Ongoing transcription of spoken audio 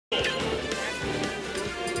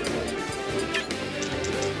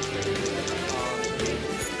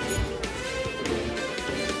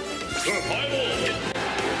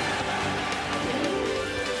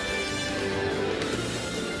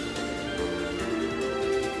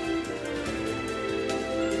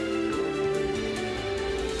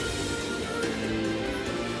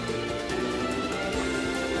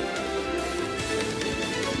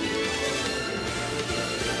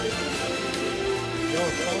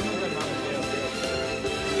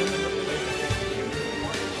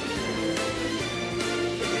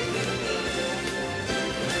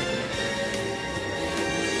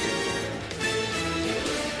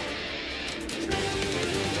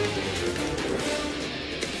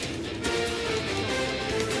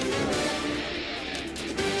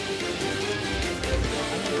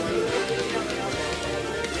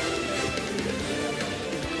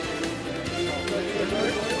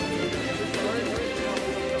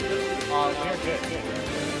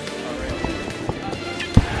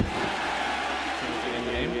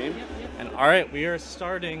All right, we are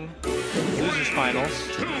starting losers finals.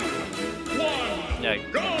 Yeah,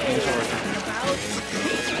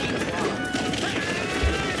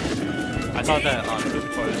 I thought that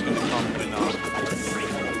Cooper was going to come when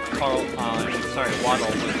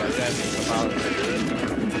WADDLE was asking about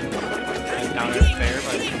and down at fair,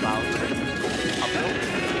 but about uphill.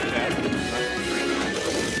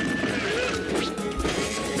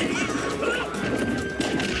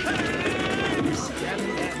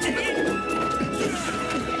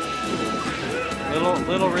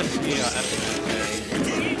 Little risky estimate there.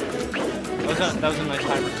 That was a nice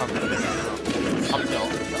high recovery there. Up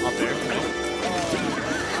tilt, up air.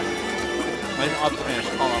 Nice up smash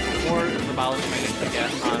call up before the Bowz managed to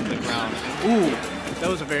get on the ground. Ooh, that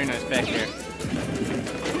was a very nice back air.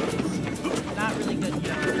 Not really good.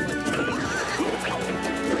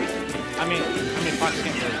 I mean, Fox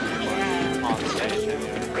can't really do much off stage.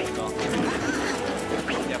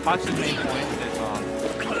 Yeah, Fox's main point is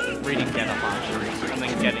reading data launchers and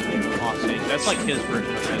then getting you off stage. That's like his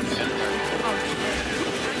version of that.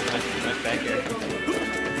 Nice back air.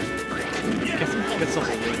 Get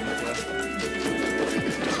something good.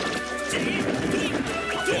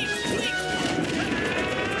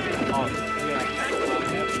 Oh, yeah.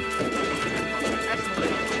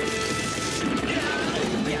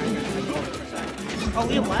 Oh,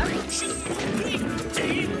 we have left?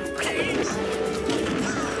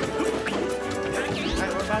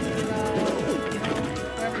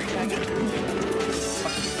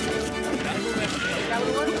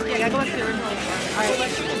 Yeah, I gotta go back to the original one. Alright.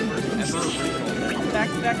 Back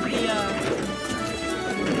to the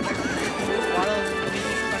WADDLE.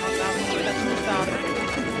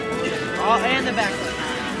 Oh, and the back.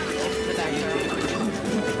 The back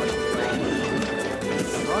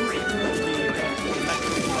throw.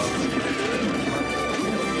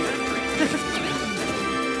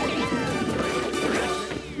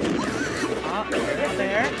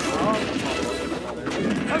 There. Oh.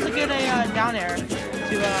 That was a good down air to, knock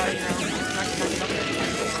it up there.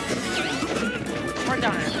 Or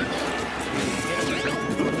down air.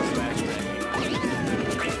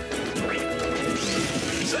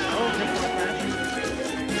 Oh, good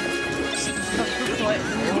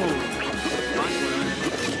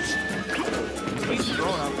smash. He's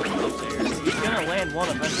throwing up there. He's gonna land one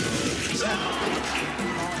eventually.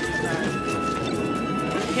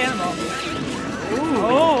 Cannonball. Ooh.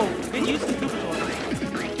 Oh, good use of the Cooper.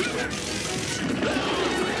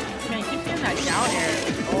 Man, he keeps getting that down air.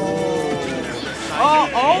 Oh,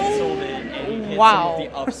 wow.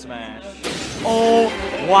 The up smash. Oh,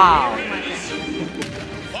 wow.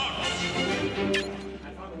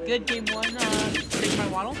 Good game one, take by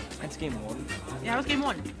WADDLE. That's game one. Yeah, that was game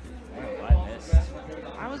one. Oh, I missed.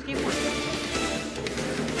 I was game one.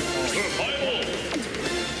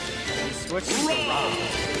 He switched to R.O.B.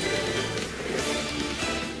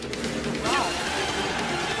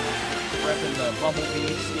 Repping the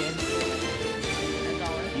Bumblebee skin.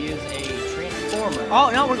 He is a transformer.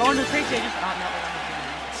 Oh, no, we're going to the trade stages.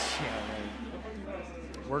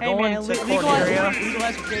 We're hey, going man, to Corneria.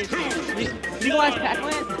 Legalize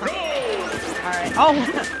Pac-Man? Alright. Oh!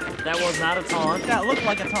 That was not a taunt. That looked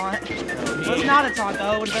like a taunt. It was not a taunt,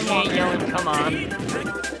 though. It would have been longer. Yelling, come on.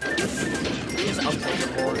 He's up to the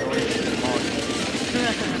board.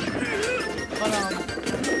 But,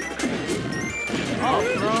 oh,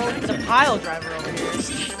 bro. It's a pile driver over here.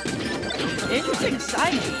 Interesting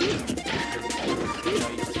sight.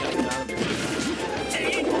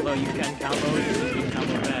 Although you can combo, you can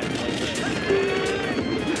combo back.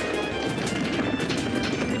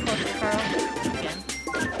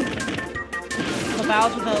 The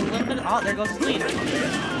Bowz with a little bit. Oh, there goes the lead.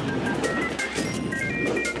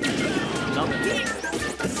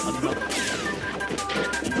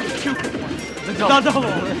 The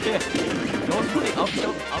double. Going for the up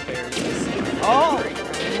tilt up air. Oh.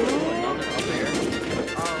 Another up air.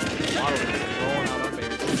 WADDLE is rolling out up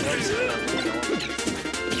airs.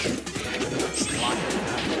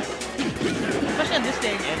 Especially on this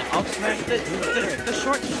stage. And up smash. The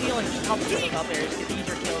short ceiling helps with up airs. Get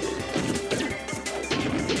easier kills.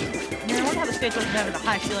 stage doesn't have a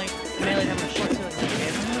high ceiling, melee having a short ceiling in the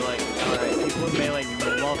game. You're like, alright, people in melee, you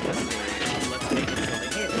love this game. Let's make it so they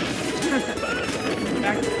hate it.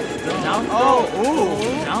 Back Down throw,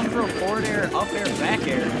 ooh! Down throw, forward air, up air, back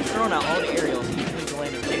air. He's throwing out all the aerials. He's usually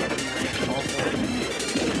delaying his game. All four.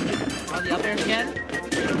 on the up airs again.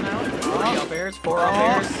 Out. 3 up airs, 4 up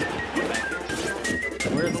airs.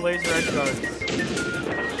 Where are the laser edge guards?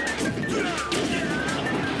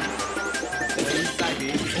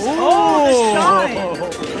 Oh, the shine!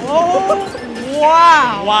 Oh,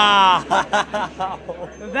 wow! Wow!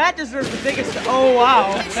 That deserves the biggest. Oh,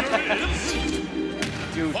 wow!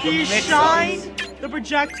 Dude, He shined the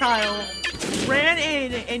projectile, ran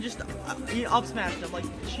in, and just he up smashed him like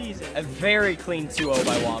Jesus. A very clean 2-0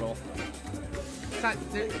 by Waddle. It's not.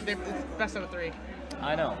 It's best out of 3.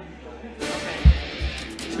 I know. Okay.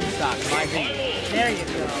 2 stocks, my opinion. There you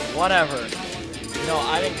go. Whatever. No,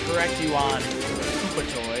 I didn't correct you on Koopa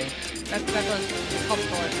Toy. That was called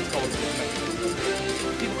toy. People call it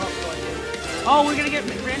toy. Oh, we're gonna get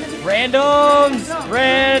random. Randoms!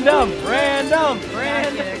 Random! Random!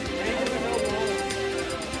 Random!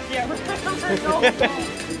 Yeah, random or no ball.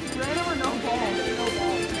 Random or no ball. No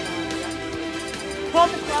ball. Pull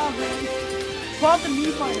up the crowd, man. Pull up the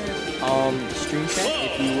Mii Fighter. Stream chat,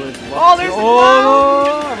 if you would love Oh, there's to. the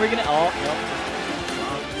Oh, are we gonna? Oh, yep.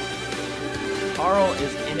 Carl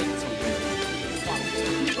is in it to win.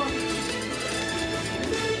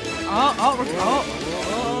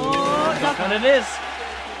 Look what it is.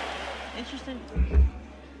 Interesting.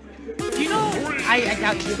 Do you know? I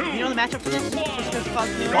doubt you. Do you know the matchup for this? Just because Fox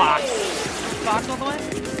knew it? Fox all the way?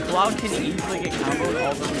 Cloud can easily get comboed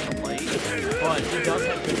all the way to late, but he does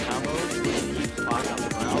have good combos to keep Fox on the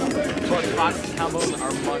ground. But Fox's combos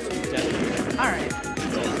are much deadlier. Alright.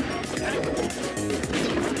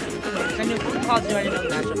 I knew Cloud's new, I didn't know the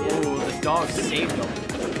matchup yet. Ooh, the dog saved him.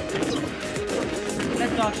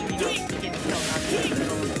 That dog should be getting killed, not just in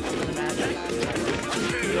the match.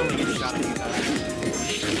 He only gets shot a few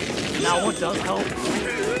times. Now, what does help?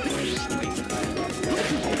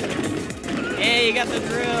 Hey, you got the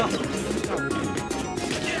drill!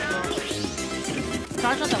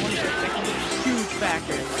 Talk about that one there. That can be a huge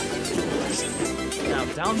factor. Now,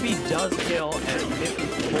 down B does kill at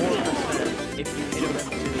 54% if you hit him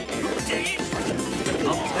into the air.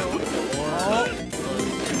 Up tilt or...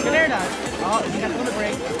 Good air dodge. Oh, you got a little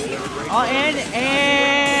break. Oh, and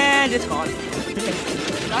it's gone.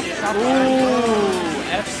 Ooh,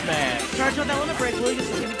 F smash. Charge with that limit break. Will you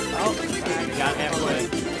just give me... Oh, Got halfway.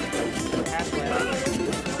 halfway.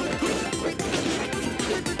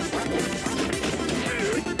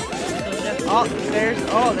 Oh,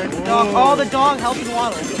 there's the dog. Oh, the dog helping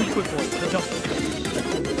Waddle. Too quick one. The dog.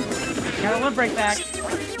 Got a limit break back.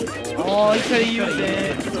 Oh, he could have used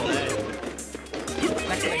it.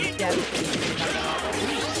 That's like dead.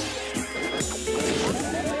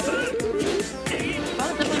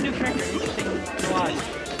 Cloud's definitely a new character. Interesting to watch.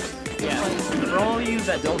 Yeah. For all of you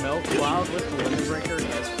that don't know, Cloud with the Limit Breaker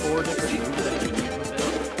has 4 different moves that you can use with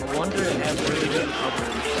it. No wonder it has really good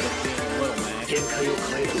coverage instead of being a little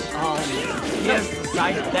mag. He has the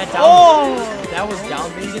side that down. Oh! That was down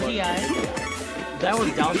B. The DI. That was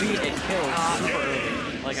down B. It killed super early.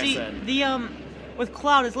 Like See, I said. the with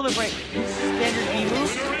Cloud, his limit break, his standard E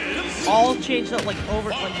moves, all changed up like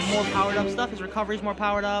over like more powered up stuff. His recovery's more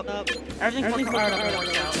powered up. Everything's more powered up.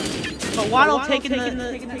 But Waddle taking the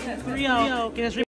 3-0 against